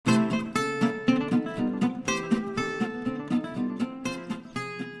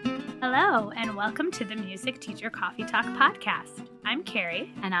Hello, and welcome to the Music Teacher Coffee Talk podcast. I'm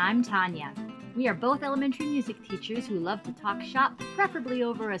Carrie. And I'm Tanya. We are both elementary music teachers who love to talk shop, preferably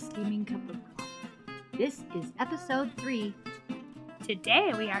over a steaming cup of coffee. This is episode 3.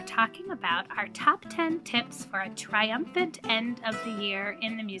 Today we are talking about our top 10 tips for a triumphant end of the year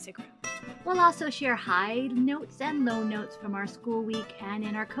in the music room. We'll also share high notes and low notes from our school week, and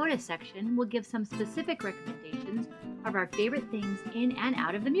in our CODA section, we'll give some specific recommendations of our favorite things in and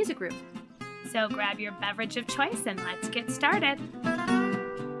out of the music room. So grab your beverage of choice and let's get started.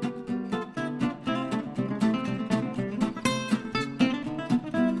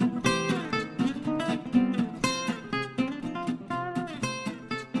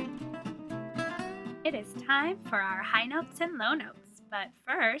 It is time for our high notes and low notes. But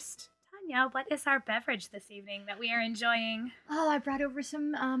first, Tanya, what is our beverage this evening that we are enjoying? Oh, I brought over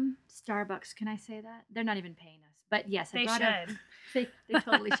some Starbucks. Can I say that? They're not even paying us. But yes, They should. They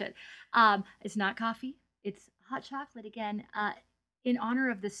totally should. It's not coffee. It's hot chocolate again. In honor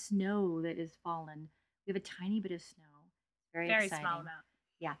of the snow that has fallen, we have a tiny bit of snow. Very exciting. small amount.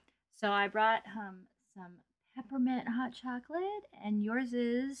 Yeah. So I brought some peppermint hot chocolate, and yours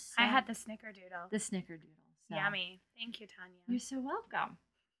is I had the Snickerdoodle. the Snickerdoodle. So. Yummy. Thank you, Tanya. You're so welcome.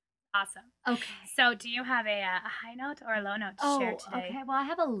 Awesome. Okay. So, do you have a high note or a low note to share today? Okay. Well, I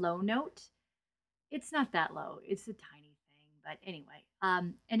have a low note. It's not that low. It's a tiny thing, but anyway.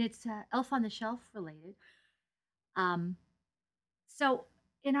 And it's Elf on the Shelf related. So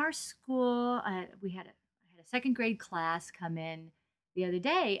in our school, I had a second grade class come in the other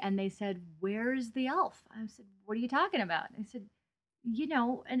day, and they said, "Where's the elf?" I said, "What are you talking about?" I said,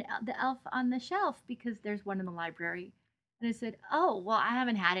 the elf on the shelf, because there's one in the library. And I said, "Oh, well, I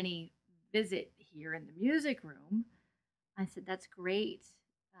haven't had any visit here in the music room." I said, "That's great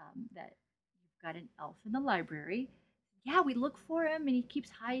that you've got an elf in the library." "Yeah, we look for him and he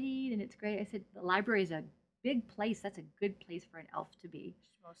keeps hiding and it's great." I said, "The library is a big place. That's a good place for an elf to be."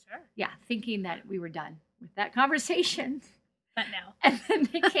 Well, sure. Yeah, thinking that we were done with that conversation. But no. And then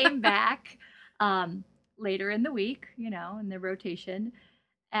they came back later in the week, in the rotation.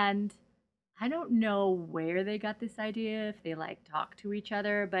 And I don't know where they got this idea, if they talk to each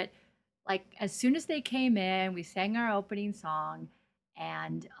other, but as soon as they came in, we sang our opening song,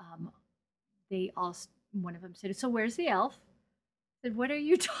 and one of them said, "So where's the elf?" I said, "What are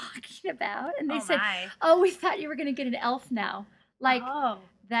you talking about?" And they said, my. "Oh, we thought you were going to get an elf now."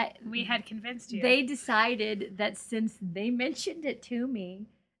 That we had convinced you. They decided that since they mentioned it to me,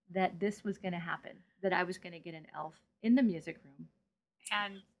 that this was going to happen, that I was going to get an elf in the music room.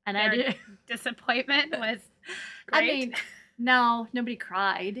 And I their did. disappointment was great. I mean, no, nobody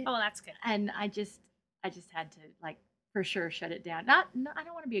cried. Oh, well, that's good. And I just had to for sure shut it down. I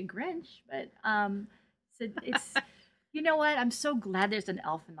don't want to be a Grinch, but so it's you know what? I'm so glad there's an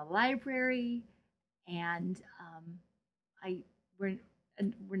elf in the library, and we're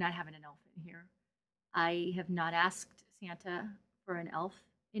not having an elf in here. I have not asked Santa for an elf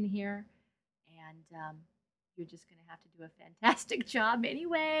in here, and you're just going to have to do a fantastic job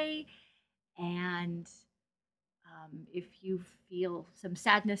anyway. And if you feel some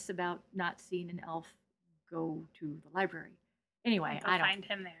sadness about not seeing an elf, go to the library. Anyway, Go find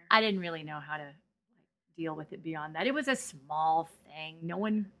him there. I didn't really know how to deal with it beyond that. It was a small thing. No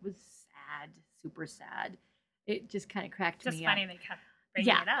one was sad, super sad. It just kind of cracked me up. Just funny they kept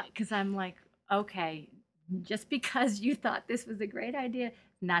bringing it up. Because I'm like, okay, just because you thought this was a great idea,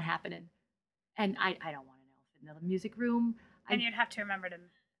 not happening. And I don't want an elf in the music room. And you'd have to remember to,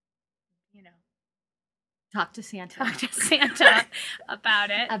 talk to Santa. Talk to Santa about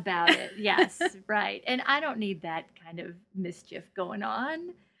it. About it, yes, right. And I don't need that kind of mischief going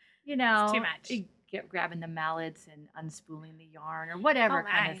on. It's too much. Grabbing the mallets and unspooling the yarn or whatever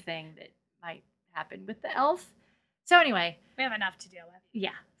kind of thing that might happen with the elf. So anyway. We have enough to deal with.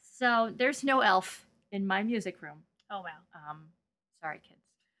 Yeah. So there's no elf in my music room. Oh, well. Sorry, kids.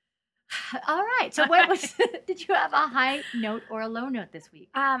 All right. So did you have a high note or a low note this week?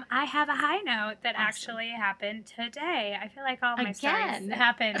 I have a high note that actually happened today. I feel like all my stories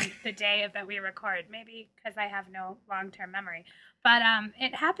happen the day that we record, maybe because I have no long-term memory. But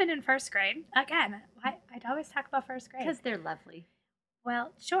it happened in first grade. Again, I'd always talk about first grade. Because they're lovely.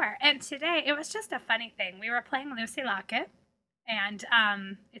 Well, sure. And today, it was just a funny thing. We were playing Lucy Locket, and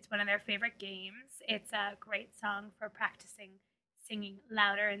it's one of their favorite games. It's a great song for practicing singing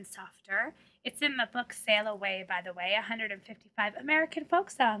louder and softer. It's in the book Sail Away, by the way, 155 American folk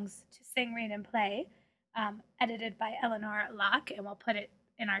songs to sing, read, and play, edited by Eleanor Locke, and we'll put it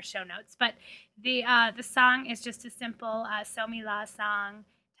in our show notes. But the song is just a simple So Mi La song,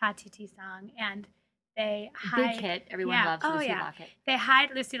 Ta Ti Ti song, and They Big hide. hit. Everyone Yeah. loves Oh, Lucy yeah. Locket. They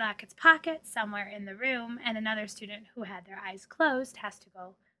hide Lucy Lockett's pocket somewhere in the room, and another student who had their eyes closed has to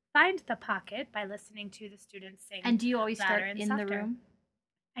go find the pocket by listening to the students sing And do you always louder start and in the softer. room?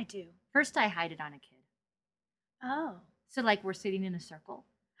 I do. First, I hide it on a kid. Oh. So, like, we're sitting in a circle,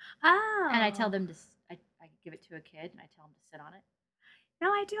 Oh. and I tell them to, I give it to a kid, and I tell them to sit on it. No,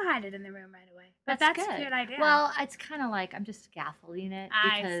 I do hide it in the room right away. But That's that's a good. good idea. Well, it's kind of like I'm just scaffolding it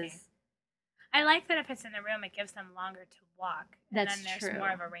I because see. I like that if it's in the room, it gives them longer to walk. And That's then there's true. more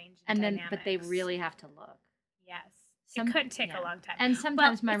of a range and of then, dynamics. but they really have to look. Yes. Some- it could take yeah. a long time. And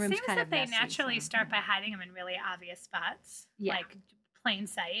sometimes my it room's seems kind that of they messy, naturally so, start yeah. by hiding them in really obvious spots, Yeah. like plain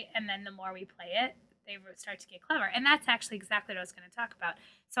sight, and then the more we play it, they start to get clever. And that's actually exactly what I was going to talk about.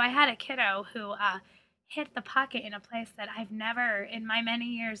 So I had a kiddo who hid the pocket in a place that I've never, in my many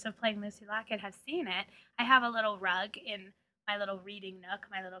years of playing Lucy Locket, have seen it. I have a little rug in my little reading nook,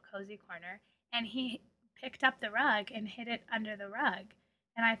 my little cozy corner, and he picked up the rug and hid it under the rug.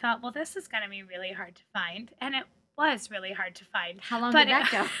 And I thought, well, this is going to be really hard to find. And it was really hard to find. How long did that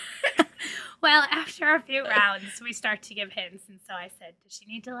go? Well, after a few rounds, we start to give hints. And so I said, does she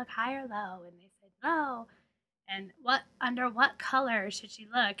need to look high or low? And they said, low. And under what color should she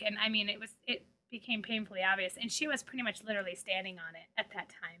look? And I mean, it became painfully obvious. And she was pretty much literally standing on it at that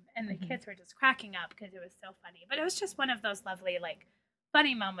time. And the kids were just cracking up because it was so funny. But it was just one of those lovely, like,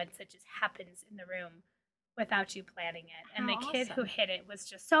 funny moments that just happens in the room without you planning it. And the kid who hit it was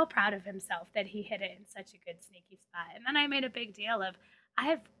just so proud of himself that he hit it in such a good sneaky spot. And then I made a big deal of,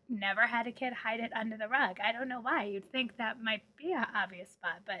 I've never had a kid hide it under the rug. I don't know why. You'd think that might be an obvious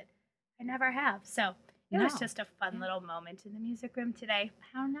spot, but I never have. So it was just a fun little moment in the music room today.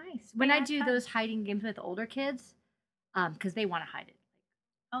 How nice. When I do those hiding games with older kids, because they want to hide it.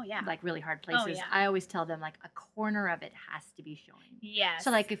 Oh, yeah. Like really hard places. yeah. I always tell them like a corner of it has to be showing. Yes.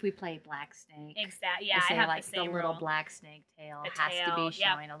 So like if we play Black Snake. Exactly. Yeah, I say have like the same little rule. black snake tail The has to tail, be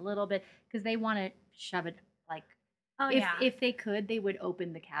showing a little bit because they want to shove it like Oh, if they could, they would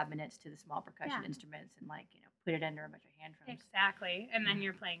open the cabinets to the small percussion instruments and like, put it under a bunch of hand drums. Exactly. And then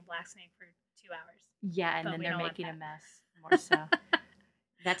you're playing Black Snake for 2 hours. Yeah, and But then we they're don't want making a that. mess more so.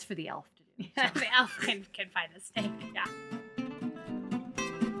 That's for the elf to do. Yeah, So. the elf can find the snake. Yeah.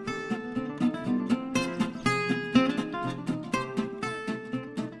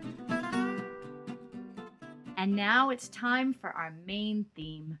 And now it's time for our main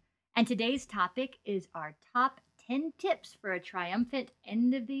theme. And today's topic is our top 10 tips for a triumphant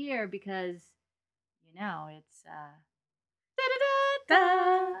end of the year because, it's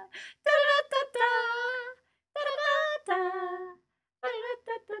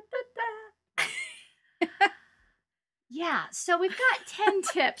yeah, so we've got 10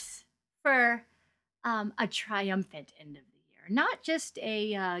 tips for a triumphant end of the year. Not just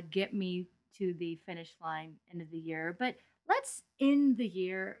a get me to the finish line end of the year, but let's end the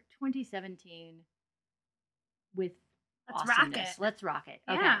year 2017 with Let's rock awesomeness. it. Let's rock it.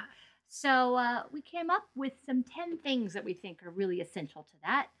 Okay. Yeah. So we came up with some 10 things that we think are really essential to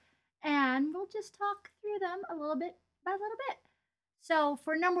that, and we'll just talk through them a little bit by little bit. So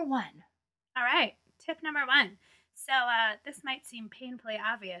for number 1. All right. Tip number 1. So this might seem painfully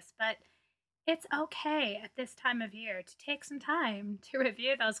obvious, but it's okay at this time of year to take some time to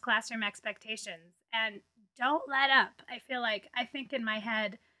review those classroom expectations and don't let up. I think in my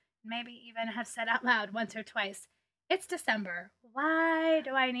head, maybe even have said out loud once or twice, it's December. Why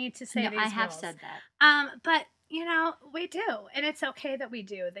do I need to say these I have rules? said that. But, we do. And it's okay that we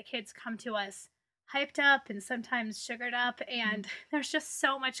do. The kids come to us hyped up and sometimes sugared up, and there's just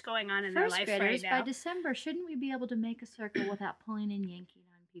so much going on in their First life graders, right now. by December, shouldn't we be able to make a circle without pulling and yanking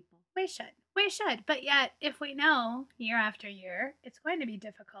on people? We should. But yet, if we know year after year it's going to be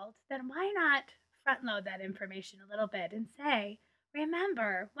difficult, then why not front load that information a little bit and say,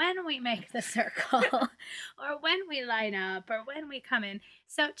 remember when we make the circle or when we line up or when we come in.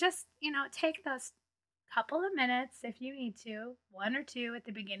 So just, take those couple of minutes if you need to, 1 or 2 at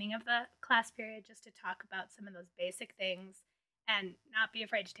the beginning of the class period, just to talk about some of those basic things and not be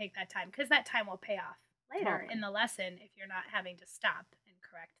afraid to take that time, because that time will pay off later in the lesson if you're not having to stop and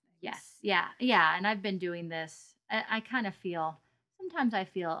correct things. Yes. Yeah. And I've been doing this. I kind of feel, sometimes I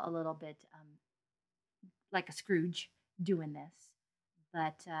feel a little bit like a Scrooge doing this,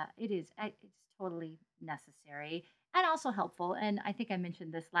 but it's totally necessary and also helpful. And I think I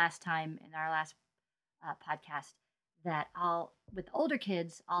mentioned this last time in our last podcast that with older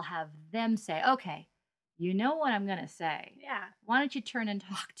kids, I'll have them say, okay, you know what I'm going to say. Yeah. Why don't you turn and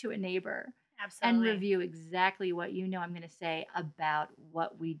talk to a neighbor? Absolutely. And review exactly what I'm going to say about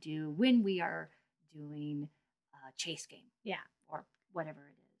what we do when we are doing a chase game. Yeah. Or whatever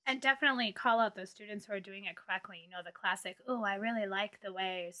it is. And definitely call out those students who are doing it correctly. You know, the classic, oh, I really like the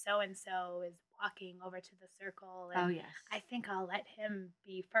way so and so is walking over to the circle, Oh, and yes. I think I'll let him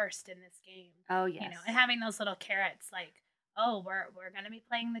be first in this game. Oh, You know, yes. and having those little carrots like, oh, we're gonna be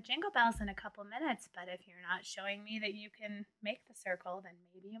playing the jingle bells in a couple minutes, but if you're not showing me that you can make the circle, then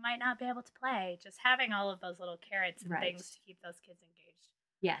maybe you might not be able to play. Just having all of those little carrots and Right. things to keep those kids engaged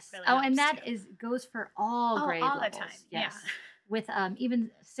Yes. really Oh, and helps that too. is goes for all Oh, grade all the time. levels. Yeah. Yes. With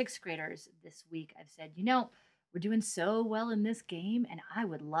even sixth graders this week, I've said, we're doing so well in this game, and I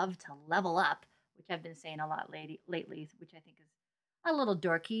would love to level up, which I've been saying a lot lately, which I think is a little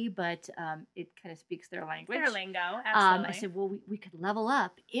dorky, but it kind of speaks their It's language. their lingo, I absolutely. said, well, we could level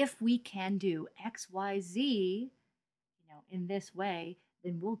up if we can do X, Y, Z, in this way,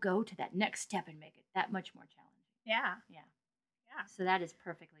 then we'll go to that next step and make it that much more challenging. Yeah. Yeah. Yeah. So that is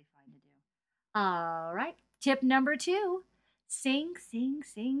perfectly fine to do. All right. Tip number 2, sing, sing,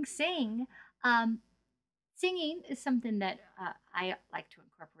 sing, sing. Um, Singing is something that I like to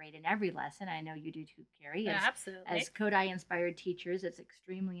incorporate in every lesson. I know you do too, Carrie. Yeah, As absolutely. Kodai inspired teachers, it's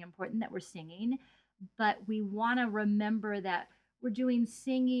extremely important that we're singing, but we want to remember that we're doing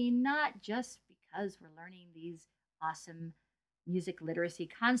singing not just because we're learning these awesome music literacy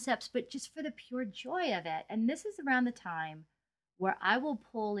concepts, but just for the pure joy of it. And this is around the time where I will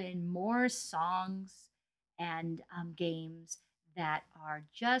pull in more songs and games that are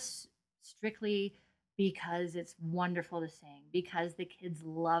just strictly because it's wonderful to sing, because the kids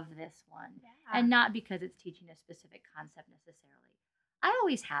love this one, Yeah. and not because it's teaching a specific concept necessarily. I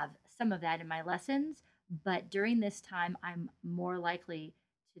always have some of that in my lessons, but during this time, I'm more likely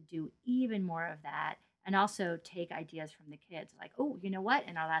to do even more of that and also take ideas from the kids. Like, oh, you know what?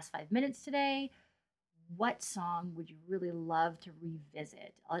 In our last 5 minutes today, what song would you really love to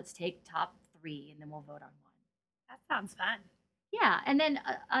revisit? Let's take top 3 and then we'll vote on one. That sounds fun. Yeah, and then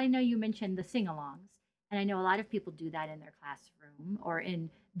I know you mentioned the sing-alongs, and I know a lot of people do that in their classroom or in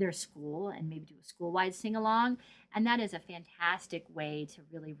their school, and maybe do a school-wide sing-along, and that is a fantastic way to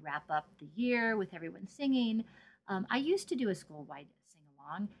really wrap up the year with everyone singing. I used to do a school-wide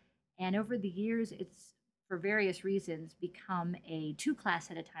sing-along, and over the years, it's for various reasons become a 2 class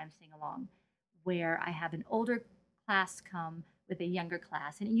at a time sing-along, where I have an older class come with a younger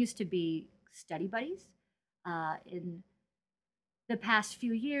class, and it used to be study buddies. In the past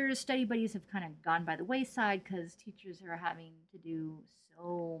few years, study buddies have kind of gone by the wayside because teachers are having to do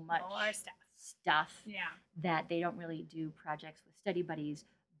so much More stuff. Yeah. that they don't really do projects with study buddies.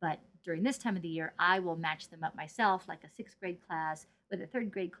 But during this time of the year, I will match them up myself, like a 6th grade class with a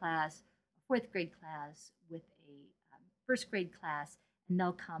 3rd grade class, a 4th grade class with a 1st grade class, and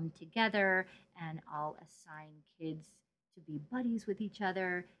they'll come together, and I'll assign kids to be buddies with each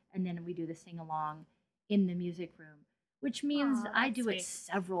other, and then we do the sing along in the music room, which means Oh, I that's do it sweet.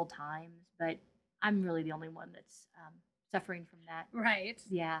 several times, but I'm really the only one that's suffering from that. Right.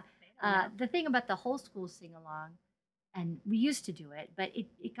 Yeah. They don't know. The thing about the whole school sing along, and we used to do it, but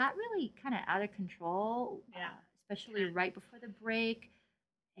it got really kind of out of control, Yeah. especially Can. right before the break.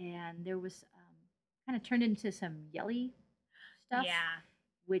 And there was kind of turned into some yelly stuff, Yeah.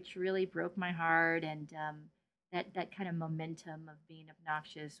 which really broke my heart. And that kind of momentum of being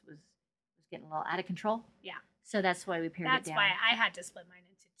obnoxious was getting a little out of control. Yeah. So that's why we pared That's it down. why I had to split mine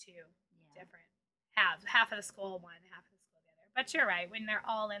into 2 Yeah. different halves. Half of the school one, half of the school the other. But you're right. When they're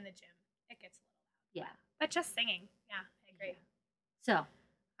all in the gym, it gets a little loud. Yeah. But just singing. Yeah, I agree. So,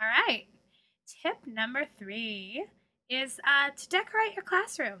 All right. Tip number 3 is to decorate your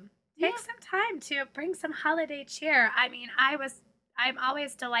classroom. Take Yeah. some time to bring some holiday cheer. I mean, I'm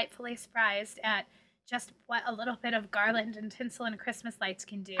always delightfully surprised at just what a little bit of garland and tinsel and Christmas lights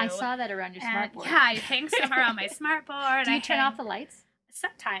can do. I saw that around your And, smartboard. yeah, I hang some around my smartboard. Do you I turn hang- off the lights?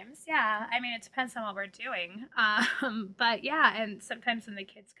 Sometimes, yeah. I mean, it depends on what we're doing. But yeah, and sometimes when the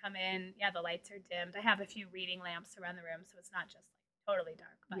kids come in, yeah, the lights are dimmed. I have a few reading lamps around the room, so it's not just like totally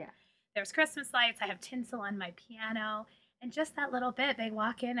dark. But Yeah. there's Christmas lights. I have tinsel on my piano, and just that little bit, they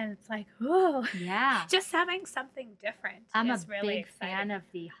walk in and it's like, ooh, Yeah. just having something different I'm is a really big exciting. fan of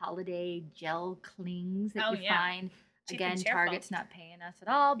the holiday gel clings that Oh, you yeah. find. Cheap Again, and cheerful. Target's not paying us at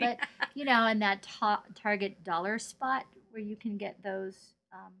all, but in that Target dollar spot where you can get those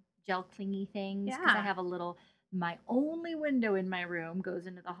gel clingy things. Because I Yeah. have my only window in my room goes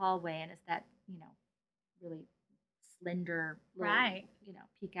into the hallway, and it's that really slender little Right.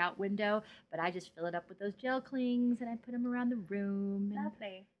 peek out window. But I just fill it up with those gel clings, and I put them around the room and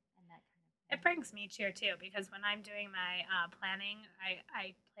Lovely. that kind of It thing. brings me cheer too, because when I'm doing my planning,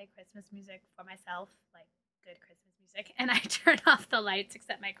 I play Christmas music for myself, like good Christmas music, and I turn off the lights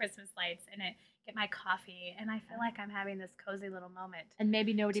except my Christmas lights, and I get my coffee, and I feel like I'm having this cozy little moment And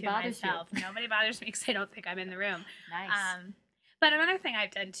maybe nobody to bothers myself. you. Nobody bothers me because I don't think I'm in the room. Nice. But another thing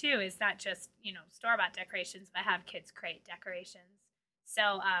I've done too is not just store bought decorations, but have kids create decorations. So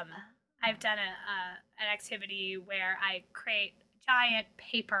I've done an activity where I create giant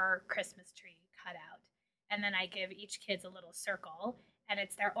paper Christmas tree cutout, and then I give each kids a little circle, and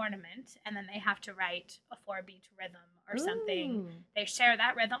it's their ornament, and then they have to write a 4-beat rhythm or something. Ooh. They share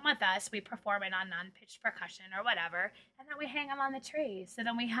that rhythm with us. We perform it on non-pitched percussion or whatever, and then we hang them on the tree. So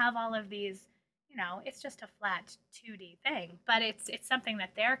then we have all of these. It's just a flat 2D thing, but it's something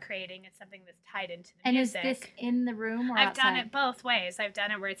that they're creating. It's something that's tied into the music. And is this in the room or I've outside? done it both ways. I've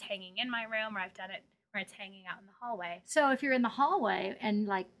done it where it's hanging in my room, or I've done it where it's hanging out in the hallway. So if you're in the hallway and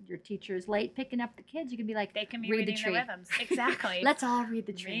like your teacher is late picking up the kids, you can be like, they can be read reading the tree. rhythms. Exactly. Let's all read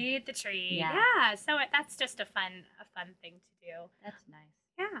the tree. Read the tree. Yeah. Yeah. So that's just a fun thing to do. That's nice.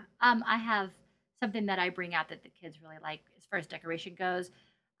 Yeah. I have something that I bring out that the kids really like as far as decoration goes.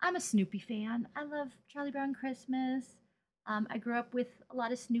 I'm a Snoopy fan. I love Charlie Brown Christmas. I grew up with a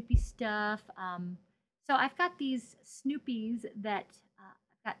lot of Snoopy stuff. So I've got these Snoopies that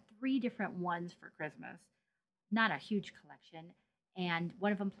I've got 3 different ones for Christmas. Not a huge collection. And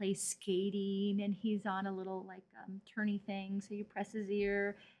one of them plays skating, and he's on a little like turny thing. So you press his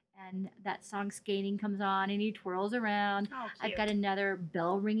ear, and that song "Skating" comes on, and he twirls around. Oh, I've cute. got another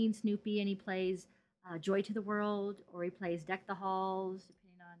bell ringing Snoopy, and he plays "Joy to the World," or he plays "Deck the Halls,"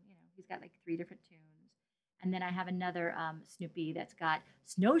 depending on he's got like 3 different tunes. And then I have another Snoopy that's got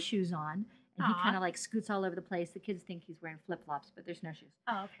snowshoes on, and he Aw. kind of like scoots all over the place. The kids think he's wearing flip flops, but they're snowshoes.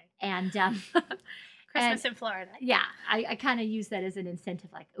 Oh, okay. And Christmas in Florida. yeah, I kind of use that as an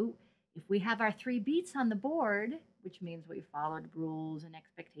incentive. Like, oh, if we have our 3 beats on the board, which means we followed rules and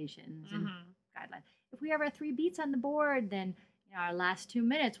expectations and guidelines. If we have our 3 beats on the board, then our last 2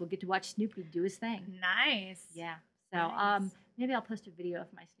 minutes we'll get to watch Snoopy do his thing. Nice. Yeah. So Nice. maybe I'll post a video of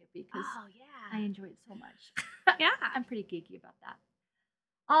my Snoopy because Oh, yeah. I enjoy it so much. Yeah. I'm pretty geeky about that.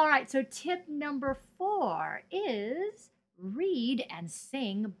 All right. So tip number 4 is read and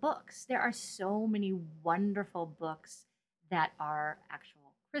sing books. There are so many wonderful books that are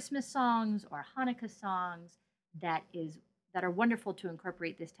actual Christmas songs or Hanukkah songs that are wonderful to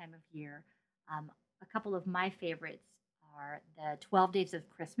incorporate this time of year. A couple of my favorites are the 12 Days of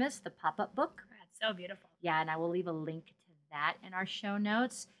Christmas, the pop-up book. That's so beautiful. Yeah, and I will leave a link to that in our show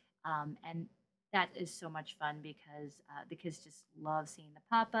notes. And that is so much fun because the kids just love seeing the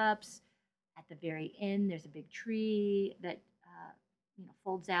pop-ups. At the very end, there's a big tree that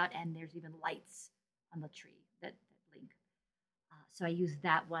folds out, and there's even lights on the tree that blink. So I use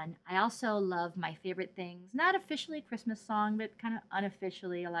that one. I also love My Favorite Things. Not officially a Christmas song, but kind of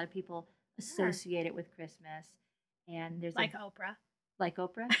unofficially. A lot of people associate it with Christmas. And there's Like Oprah. Like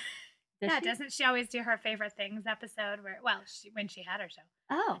Oprah? Yeah, she? doesn't she always do her favorite things episode when she had her show?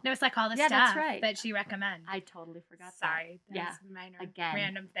 Oh. And it was like all the Yeah, that's stuff right. that she recommends. I totally forgot Sorry, that. Yeah. that's a minor Again.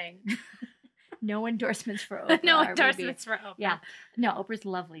 random thing. No endorsements for Oprah. No or maybe- endorsements for Oprah. Yeah. No, Oprah's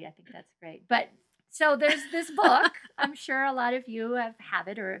lovely. I think that's great. But so there's this book. I'm sure a lot of you have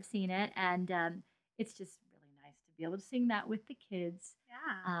it or have seen it. And it's just really nice to be able to sing that with the kids.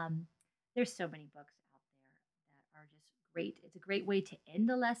 Yeah. There's so many books out there that are just great. It's a great way to end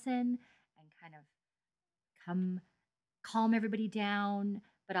a lesson and kind of calm everybody down,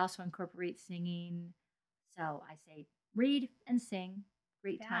 but also incorporate singing. So I say read and sing.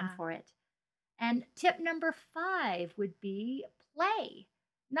 Great time Yeah. for it. And tip number 5 would be play.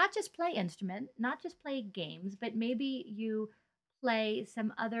 Not just play instrument, not just play games, but maybe you play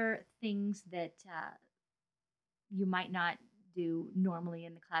some other things that you might not do normally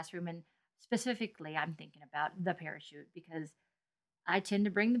in the classroom. And specifically, I'm thinking about the parachute because I tend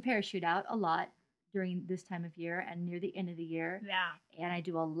to bring the parachute out a lot during this time of year and near the end of the year. Yeah. And I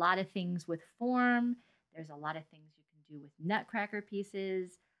do a lot of things with form. There's a lot of things you can do with nutcracker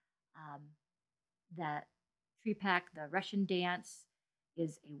pieces. The tree pack, the Russian dance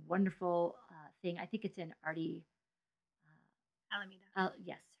is a wonderful thing. I think it's in Artie. Alameda.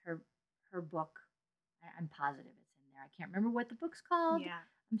 Yes, her book. I'm positive it's in there. I can't remember what the book's called. Yeah.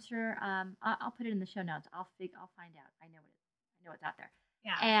 I'm sure. I'll put it in the show notes. I'll find out. I know it's out there.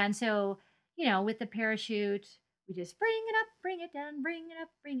 Yeah. And so, with the parachute, we just bring it up, bring it down, bring it up,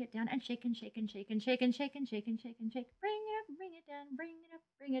 bring it down, and shake and shake and shake and shake and shake and shake and shake and shake. Bring it up, bring it down, bring it up,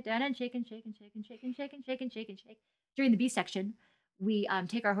 bring it down, and shake and shake and shake and shake and shake and shake and shake and shake. During the B section, we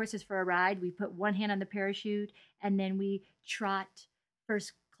take our horses for a ride. We put one hand on the parachute, and then we trot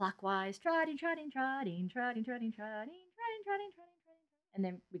first clockwise, trotting, trotting, trotting, trotting, trotting, trotting, trotting, trotting, trotting, trotting, and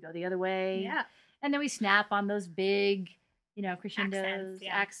then we go the other way. Yeah. And then we snap on those big, crescendos,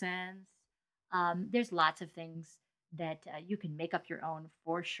 Yeah. accents. There's lots of things that you can make up your own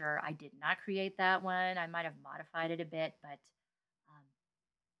for sure. I did not create that one. I might have modified it a bit, but um,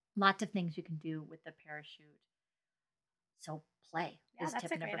 lots of things you can do with the parachute. So play Yeah, is that's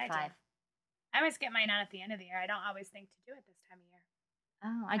tip a great number idea. 5. I always get mine out at the end of the year. I don't always think to do it this time of year.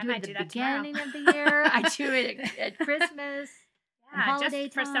 Oh, I I do it might at do the that tomorrow. beginning of the year. I do it at Christmas and Yeah, holiday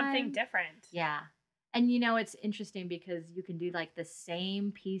just for something time. different. Yeah. And it's interesting because you can do like the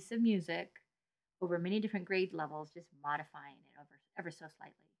same piece of music over many different grade levels, just modifying it ever so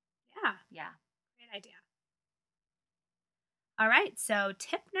slightly. Yeah, Yeah. great idea. All right, so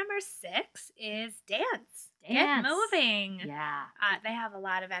tip number 6 is dance. Get Dance. moving. Yeah. They have a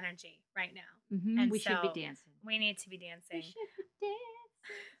lot of energy right now. We should be dancing. We need to be dancing. We should be dancing.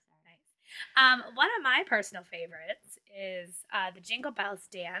 Nice. One of my personal favorites is the Jingle Bells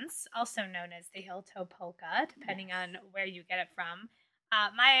dance, also known as the heel toe polka, depending on where you get it from.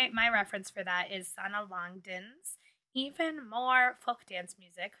 My reference for that is Sana Longden's Even More Folk Dance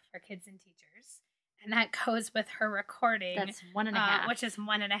Music for Kids and Teachers. And that goes with her recording. That's 1.5. Which is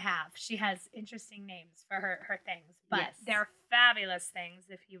 1.5. She has interesting names for her things, but Yes. they're fabulous things.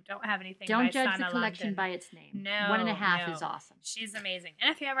 If you don't have anything, Don't by judge Sana the collection Longden. by its name. No, 1.5 is awesome. She's amazing.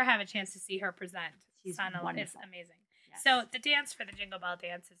 And if you ever have a chance to see her present, She's Sana is wonderful. amazing. Yes. So the dance for the Jingle Bell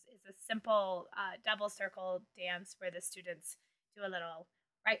dance is a simple double circle dance where the students do a little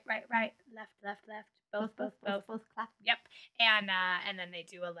right, left, both clap. Yep. And then they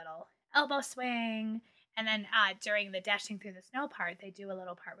do a little elbow swing. And then during the dashing through the snow part, they do a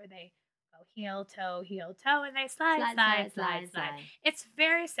little part where they go heel, toe, and they slide. It's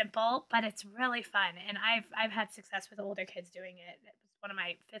very simple, but it's really fun. And I've had success with older kids doing it. It was one of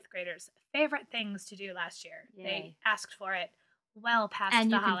my 5th graders' favorite things to do last year. Yay. They asked for it well past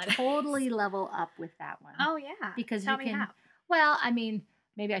and the you can holidays. totally level up with that one. Oh, yeah. Because Tell you me can. how. Well, I mean,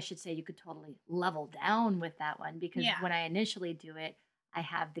 maybe I should say you could totally level down with that one because Yeah. when I initially do it, I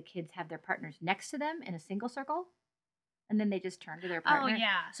have the kids have their partners next to them in a single circle, and then they just turn to their partner. Oh,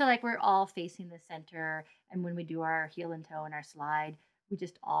 yeah. So like we're all facing the center, and when we do our heel and toe and our slide, we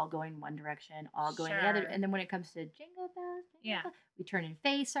just all go in one direction, all go in the other. Sure. And then when it comes to jingle bells, Yeah. we turn and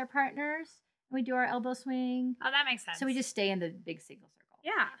face our partners, and we do our elbow swing. Oh, that makes sense. So we just stay in the big single circle.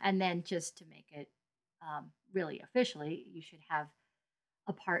 Yeah. And then just to make it really officially, you should have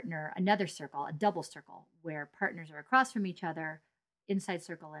a partner, another circle, a double circle, where partners are across from each other, inside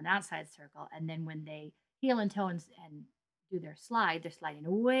circle and outside circle. And then when they heel and toe and do their slide, they're sliding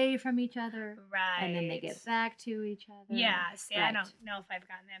away from each other. Right. And then they get back to each other. Yeah. See, I Right. don't know if I've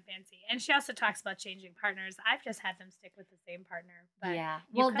gotten that fancy. And she also talks about changing partners. I've just had them stick with the same partner. But yeah.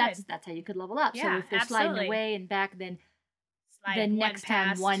 you Well, could. that's how you could level up. So Yeah, if they're sliding absolutely. away and back, then Slide the one next time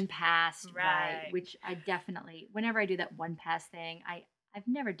past. one pass, Right. which I definitely, whenever I do that one pass thing, I've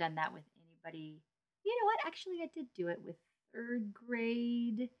never done that with anybody. You know what? Actually, I did do it with 3rd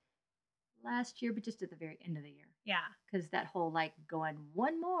grade last year, but just at the very end of the year. Yeah. Because that whole like going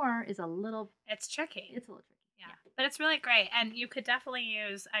one more is a little, It's tricky. it's a little tricky. Yeah. But it's really great. And you could definitely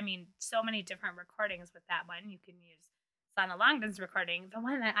use, so many different recordings with that one. You can use Sana Longden's recording. The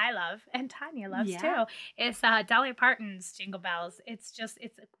one that I love and Tanya loves Yeah. too is Dolly Parton's Jingle Bells. It's a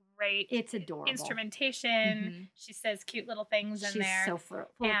great It's adorable. instrumentation. Mhm. She says cute little things in She's there. so full of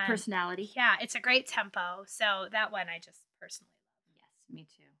And personality. Yeah, it's a great tempo. So that one I just personally love. Yes, me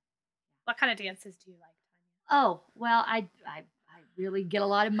too. What kind of dances do you like, Tanya? Oh, well, I really get a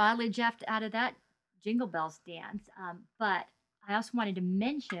lot of mileage out of that Jingle Bells dance. But I also wanted to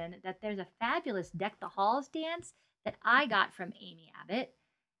mention that there's a fabulous Deck the Halls dance that I got from Amy Abbott.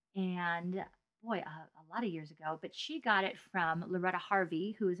 And boy, a lot of years ago, but she got it from Loretta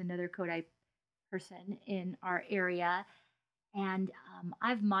Harvey, who is another Kodai person in our area. And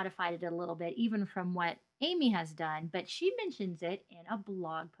I've modified it a little bit, even from what Amy has done, but she mentions it in a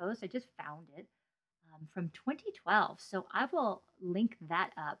blog post. I just found it from 2012. So I will link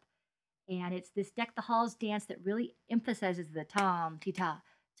that up. And it's this Deck the Halls dance that really emphasizes the tom, ti-ta,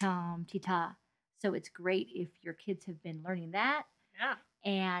 tom, ti-ta. So it's great if your kids have been learning that. Yeah.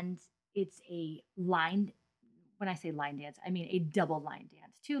 And it's a line, when I say line dance, I mean a double line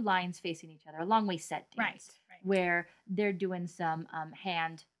dance. 2 lines facing each other, a long way set dance. Right. Where they're doing some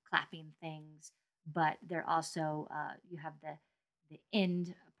hand clapping things, but they're also you have the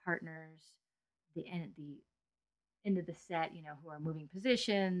end partners, the end of the set, who are moving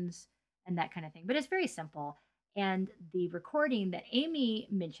positions and that kind of thing. But it's very simple. And the recording that Amy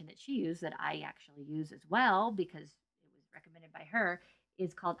mentioned that she used, that I actually use as well because it was recommended by her,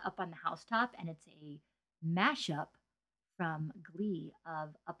 is called Up on the Housetop, and it's a mashup from Glee of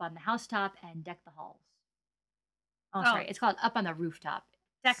Up on the Housetop and Deck the Halls. Oh, Oh, sorry. It's called Up on the Rooftop.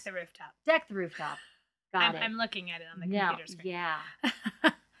 Deck the Rooftop. Deck the Rooftop. Got it. I'm looking at it on the No, computer screen. yeah.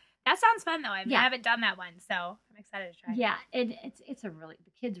 That sounds fun, though. I Yeah. haven't done that one, so I'm excited to try. Yeah, and it's a really,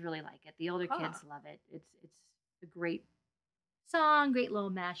 the kids really like it. The older Cool. kids love it. It's a great song, great little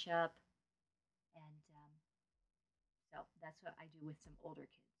mashup, and so that's what I do with some older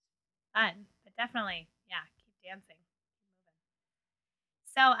kids. Fun, but definitely, yeah, keep dancing, keep moving.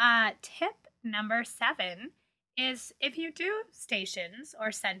 So, tip number 7 is if you do stations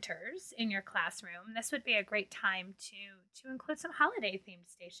or centers in your classroom, this would be a great time to include some holiday themed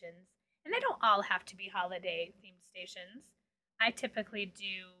stations. And they don't all have to be holiday themed stations. I typically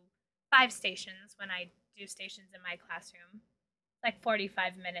do 5 stations when I do stations in my classroom, like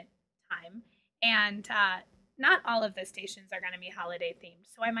 45-minute time. And not all of the stations are going to be holiday themed.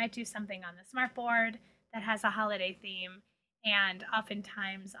 So I might do something on the smart board that has a holiday theme. And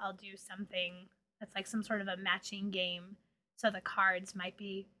oftentimes I'll do something that's like some sort of a matching game. So the cards might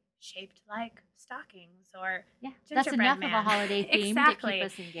be shaped like stockings or That's gingerbread enough man. of a holiday theme Exactly. to keep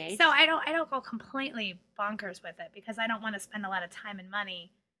us engaged. So I don't go completely bonkers with it because I don't want to spend a lot of time and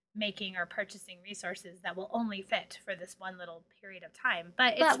money making or purchasing resources that will only fit for this one little period of time.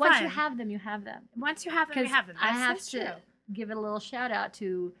 But it's once fun. you have them, you have them. Once you have them, you have them. I have That's to true. give it a little shout out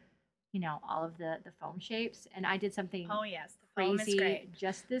to, all of the foam shapes, and I did something Oh yes, the foam is crazy great.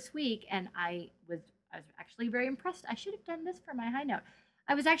 just this week, and I was actually very impressed. I should have done this for my high note.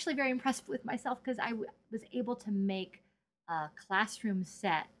 I was actually very impressed with myself because I was able to make a classroom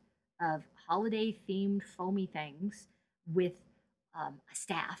set of holiday themed foamy things with a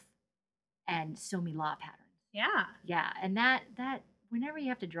staff and sew-me law patterns. Yeah, and that whenever you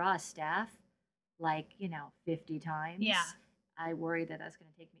have to draw a staff like 50 times, I worry that that's going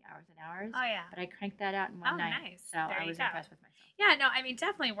to take me hours and hours. Oh yeah. But I cranked that out in one night. Nice. So There I you was go. impressed with myself. Yeah, no, I mean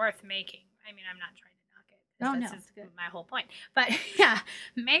definitely worth making. I mean, I'm not trying to knock it. Oh, This no, is it's good. my whole point. But yeah,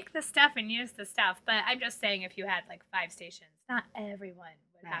 make the stuff and use the stuff. But I'm just saying, if you had like 5 stations, not everyone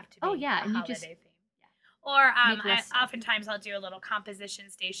would have to be Oh, yeah, a and you holiday just- theme. Or Make less stuff. oftentimes I'll do a little composition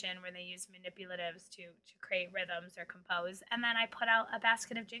station where they use manipulatives to create rhythms or compose, and then I put out a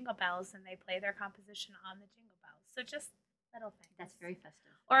basket of jingle bells and they play their composition on the jingle bells. So just little things. That's very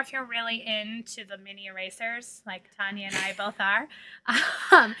festive. Or if you're really into the mini erasers, like Tanya and I both are,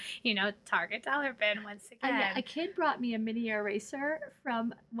 Target Dollar Bin once again. A kid brought me a mini eraser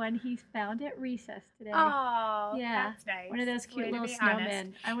from when he found at recess today. Oh, yeah, that's nice. one of those cute Way to little be snowmen.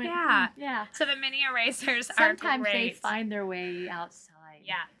 honest. I went, Yeah. yeah. So the mini erasers Sometimes are great. they find their way outside.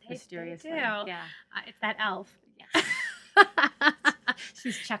 Yeah, they mysteriously. do. Yeah, It's that elf. yeah.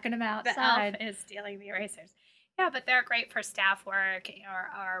 She's chucking them outside. The elf is stealing the erasers. Yeah, but they're great for staff work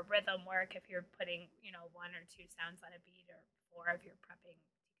or rhythm work if you're putting, 1 or 2 sounds on a beat or 4 if you're prepping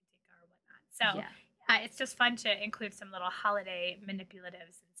tika or whatnot. So it's just fun to include some little holiday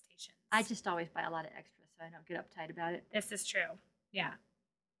manipulatives and stations. I just always buy a lot of extras so I don't get uptight about it. This is true. Yeah.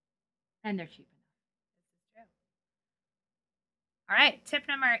 And they're cheap enough. This is true. All right, tip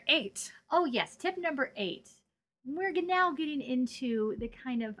number 8. Oh, yes, tip number 8. We're now getting into the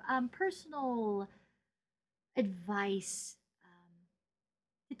kind of personal advice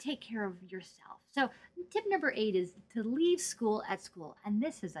to take care of yourself. So tip number 8 is to leave school at school. And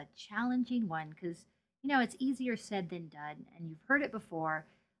this is a challenging one because, it's easier said than done. And you've heard it before,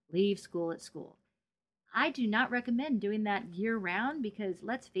 leave school at school. I do not recommend doing that year round because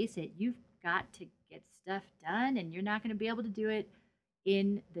let's face it, you've got to get stuff done and you're not going to be able to do it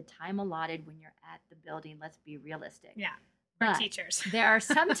in the time allotted when you're at the building. Let's be realistic. Yeah, but teachers. There are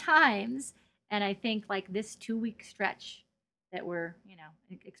some times, and I think like this 2-week stretch that we're,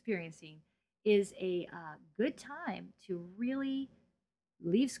 experiencing is a good time to really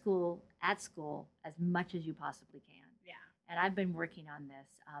leave school at school as much as you possibly can. Yeah. And I've been working on this.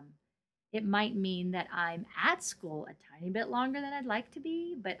 It might mean that I'm at school a tiny bit longer than I'd like to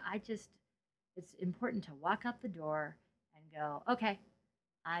be, but it's important to walk out the door and go, okay,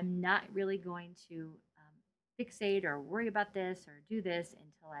 I'm not really going to fixate or worry about this or do this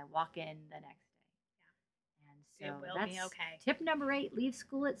until I walk in the next day. Yeah. And so it will be okay. Tip number 8, leave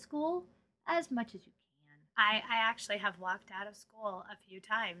school at school as much as you can. I actually have walked out of school a few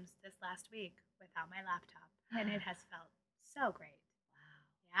times this last week without my laptop, and it has felt so great.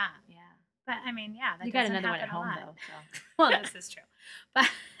 Wow. Yeah. But I mean, that you got doesn't another one at happen a home lot. though. So. Well, this is true. But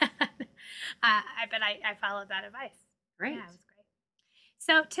I followed that advice. Great. Yeah, it was great.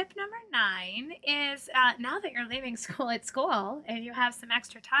 So tip number 9 is now that you're leaving school at school and you have some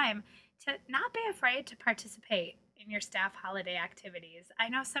extra time, to not be afraid to participate in your staff holiday activities. I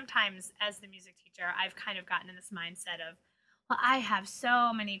know sometimes as the music teacher, I've kind of gotten in this mindset of, Well, I have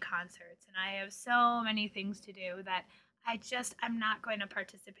so many concerts and I have so many things to do that I'm not going to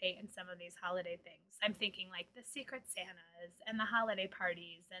participate in some of these holiday things. I'm thinking like the Secret Santas and the holiday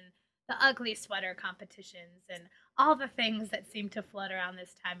parties and the ugly sweater competitions and all the things that seem to float around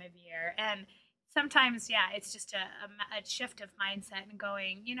this time of year. And sometimes, yeah, it's just a shift of mindset and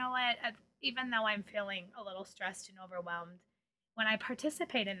going, you know what? Even though I'm feeling a little stressed and overwhelmed, when I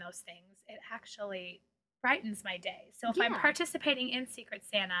participate in those things, it actually brightens my day. So if I'm Yeah, participating in Secret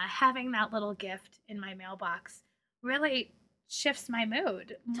Santa, having that little gift in my mailbox really shifts my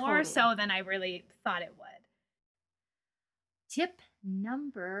mood more totally. so than I really thought it would. Tip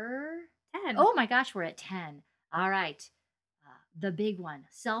number 10. oh my gosh, we're at 10. All right. The big one,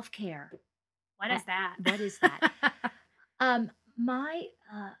 self-care. What Uh, is that? what is that? My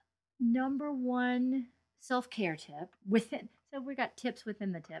number one self-care tip within, so we got tips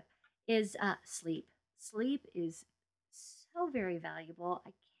within the tip, is sleep. Sleep is so very valuable. I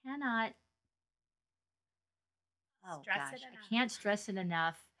cannot, oh Stress it gosh, I enough. can't stress it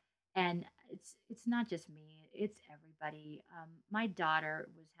enough. And it's not just me, it's everybody. My daughter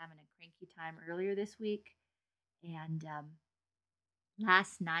was having a cranky time earlier this week, and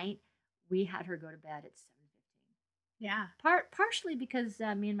last night we had her go to bed at 7:15. Yeah. Partially because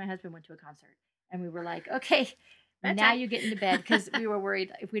me and my husband went to a concert, and we were like, okay, now Bedtime. you get into bed, because we were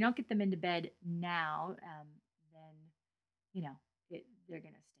worried if we don't get them into bed now, then they're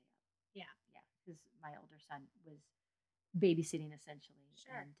gonna stay up. Yeah. Yeah, because my older son was babysitting essentially,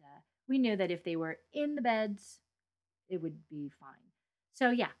 Sure. and we knew that if they were in the beds, it would be fine.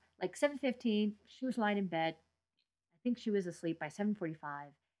 So yeah, like 7:15, she was lying in bed. I think she was asleep by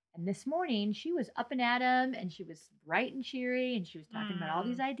 7:45. And this morning she was up and at 'em, and she was bright and cheery, and she was talking about all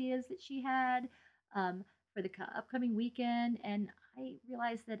these Mm. ideas that she had for the upcoming weekend. And I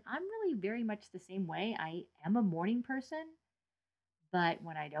realized that I'm really very much the same way. I am a morning person, but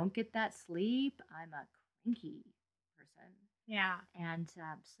when I don't get that sleep, I'm a cranky person. Yeah. And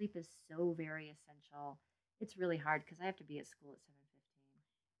sleep is so very essential. It's really hard because I have to be at school at 7:15.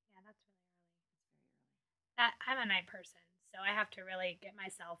 Yeah, that's really early. It's That I'm a night person, so I have to really get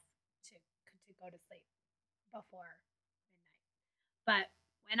myself to go to sleep before midnight. But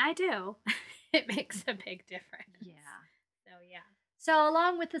when I do, it makes a big difference. very early. Yeah. So yeah. So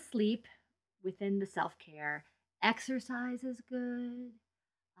along with the sleep, within the self care, exercise is good.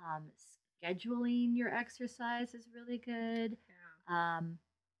 Um, Scheduling your exercise is really good. Yeah.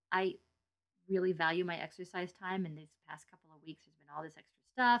 I really value my exercise time, and these past couple of weeks there's been all this extra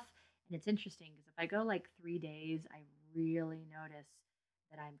stuff, and it's interesting because if I go like 3 days, I really notice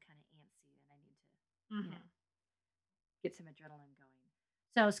that I'm kind of antsy and I need to Mhm. get some adrenaline going.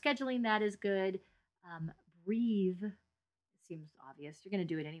 So scheduling that is good. um, Breathe, it seems obvious, you're going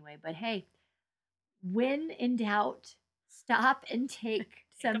to do it anyway, but hey, when in doubt, stop and take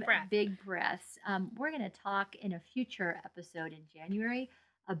Take a some breath. big breaths. We're going to talk in a future episode in January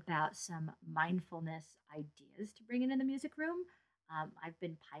about some mindfulness ideas to bring into the music room. I've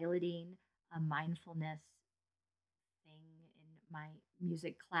been piloting a mindfulness thing in my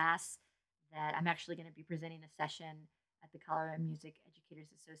music class that I'm actually going to be presenting a session at the Colorado Music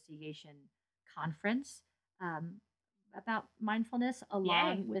Educators Association conference um, about mindfulness, Yay.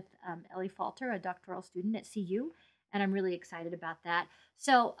 along with Ellie Falter, a doctoral student at CU. And I'm really excited about that.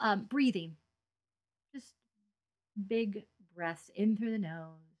 So, breathing, just big breaths in through the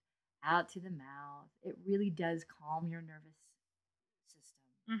nose, out through the mouth. It really does calm your nervous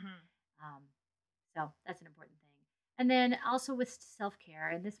system. Mhm. Um, so that's an important thing. And then also with self care,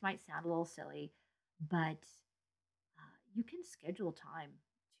 and this might sound a little silly, but you can schedule time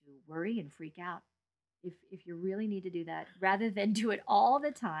to worry and freak out if you really need to do that, rather than do it all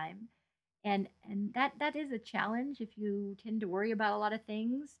the time. And that is a challenge if you tend to worry about a lot of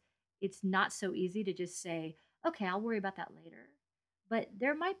things. It's not so easy to just say, okay, I'll worry about that later. But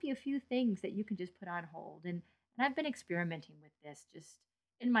there might be a few things that you can just put on hold. And I've been experimenting with this just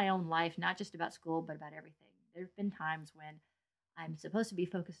in my own life, not just about school, but about everything. There have been times when I'm supposed to be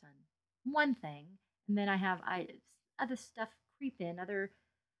focused on one thing, and then other stuff creep in, other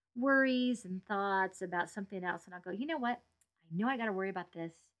worries and thoughts about something else, and I'll go, you know what? I know I got to worry about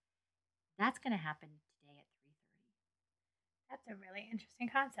this. That's going to happen today at 3:30. That's a really interesting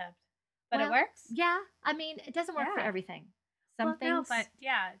concept. But it Well, works? yeah. I mean, it doesn't work for Yeah. everything. Some Well, no, but things,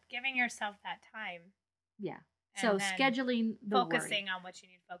 yeah, giving yourself that time yeah. So and then scheduling the worry. focusing on what you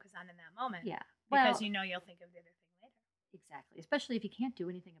need to focus on in that moment Yeah. because Well, you know you'll think of the other thing later. exactly. Especially if you can't do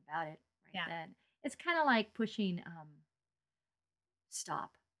anything about it right Yeah. then. It's kind of like pushing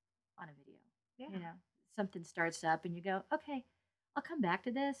stop on a video. Yeah. Something starts up and you go, okay, I'll come back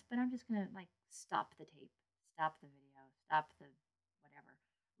to this, but I'm just going to like stop the tape, stop the video, stop the whatever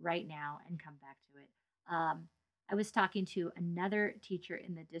right now and come back to it. I was talking to another teacher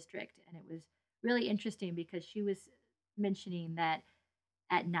in the district, and it was really interesting because she was mentioning that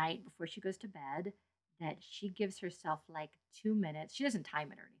at night before she goes to bed, that she gives herself like 2 minutes. She doesn't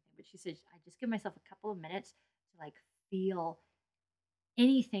time it or anything, but she says, I just give myself a couple of minutes to like feel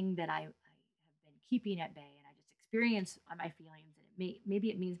anything that I have been keeping at bay, and I just experience my feelings, and maybe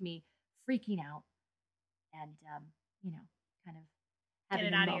it means me freaking out and kind of Get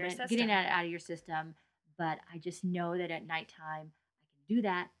having it a out of your moment, system. getting it out of your system. But I just know that at nighttime I can do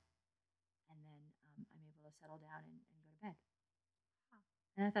that, and then I'm able to settle down and go to bed.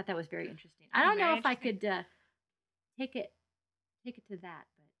 And I thought that was very interesting. I don't know Very if I could take it to that,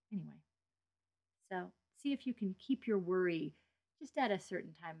 but anyway. So see if you can keep your worry just at a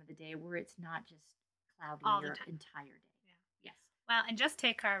certain time of the day where it's not just clouding All the your time. entire day. Yeah. Yes. Well, and just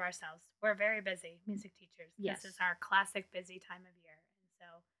take care of ourselves. We're very busy music teachers. Yes. This is our classic busy time of year.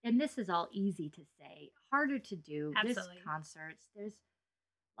 And this is all easy to say, harder to do. Absolutely. There's concerts, there's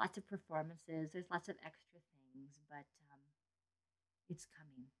lots of performances, there's lots of extra things, but it's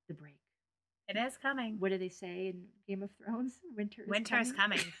coming, the break. It is coming. What do they say in Game of Thrones? Winter is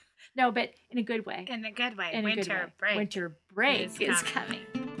coming. No, but in a good way. In a good way. Winter break is coming.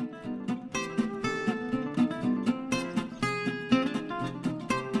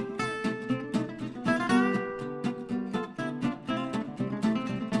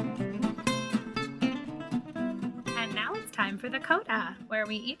 And now it's time for the Coda, where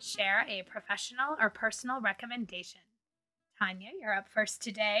we each share a professional or personal recommendation. Tanya, you're up first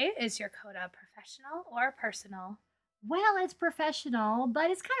today. Is your Coda professional or personal? Well, it's professional,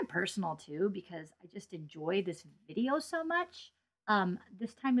 but it's kind of personal too because I just enjoy this video so much.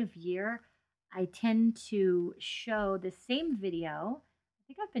 This time of year, I tend to show the same video. I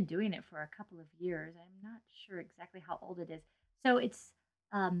think I've been doing it for a couple of years. I'm not sure exactly how old it is. So it's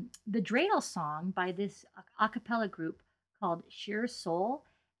the Dreidel song by this a cappella group called Sheer Soul,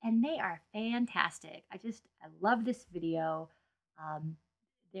 and they are fantastic. I love this video.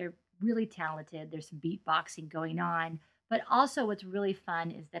 They're really talented. There's some beatboxing going on, but also what's really fun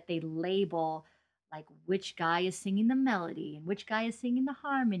is that they label like which guy is singing the melody and which guy is singing the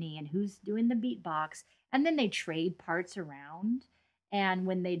harmony and who's doing the beatbox, and then they trade parts around. And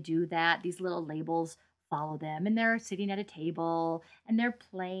when they do that, these little labels follow them, and they're sitting at a table and they're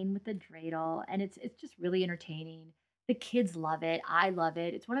playing with the dreidel, and it's just really entertaining. The kids love it. I love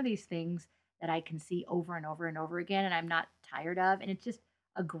it. It's one of these things that I can see over and over and over again, and I'm not tired of. And it's just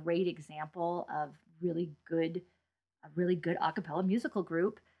a great example of a really good a cappella musical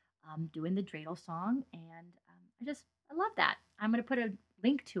group doing the dreidel song, and I love that. I'm going to put a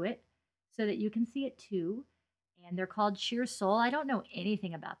link to it so that you can see it too. And they're called Sheer Soul. I don't know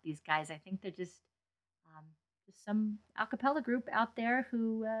anything about these guys. I think they're just some a cappella group out there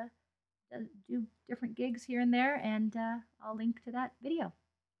who do different gigs here and there, and I'll link to that video.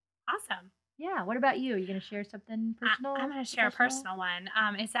 Awesome. Yeah. What about you? Are you going to share something personal? I'm going to share a personal one.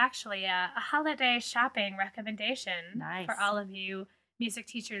 It's actually a holiday shopping recommendation for all of you music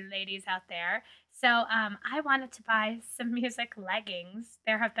teacher ladies out there. So I wanted to buy some music leggings.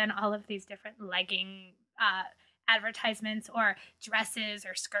 There have been all of these different legging advertisements or dresses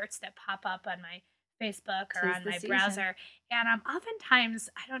or skirts that pop up on my Facebook or on my browser. And oftentimes,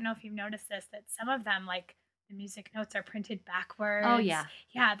 I don't know if you've noticed this, that some of them, like the music notes, are printed backwards. Oh, yeah.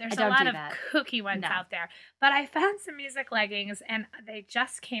 Yeah, there's a lot of kooky ones out there. But I found some music leggings, and they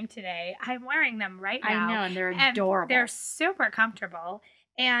just came today. I'm wearing them right now. I know, and they're adorable. They're super comfortable.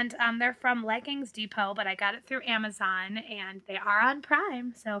 And they're from Leggings Depot, but I got it through Amazon, and they are on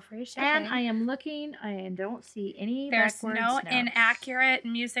Prime, so free shipping. And I am looking, I don't see any There's backwards no notes. Inaccurate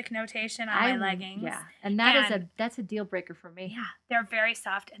music notation on my leggings. Yeah, and that's a deal breaker for me. Yeah, they're very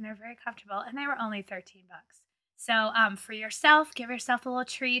soft, and they're very comfortable, and they were only $13. So for yourself, give yourself a little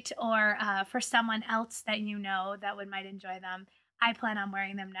treat, or for someone else that you know that might enjoy them. I plan on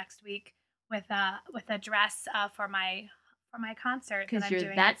wearing them next week with a dress for my concert that I'm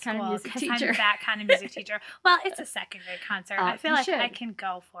doing at school. I'm that kind of music teacher. Well, it's a second grade concert. I feel like I can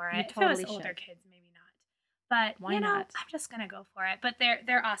go for it. If it was older kids, maybe not. But why not? I'm just gonna go for it. But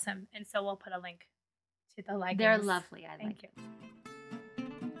they're awesome, and so we'll put a link to the leggings. They're lovely. Thank you.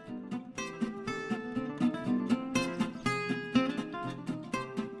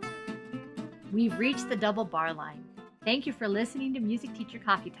 We've reached the double bar line. Thank you for listening to Music Teacher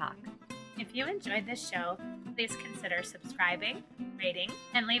Coffee Talk. If you enjoyed this show, please consider subscribing, rating,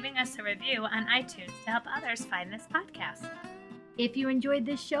 and leaving us a review on iTunes to help others find this podcast. If you enjoyed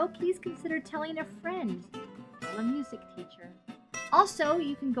this show, please consider telling a friend, tell a music teacher. Also,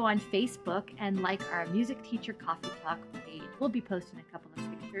 you can go on Facebook and like our Music Teacher Coffee Talk page. page. We'll be posting a couple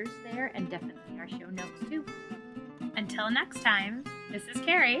of pictures there and definitely our show notes too. Until next time, this is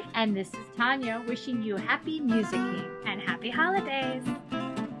Carrie. And this is Tanya wishing you happy musicking and happy holidays.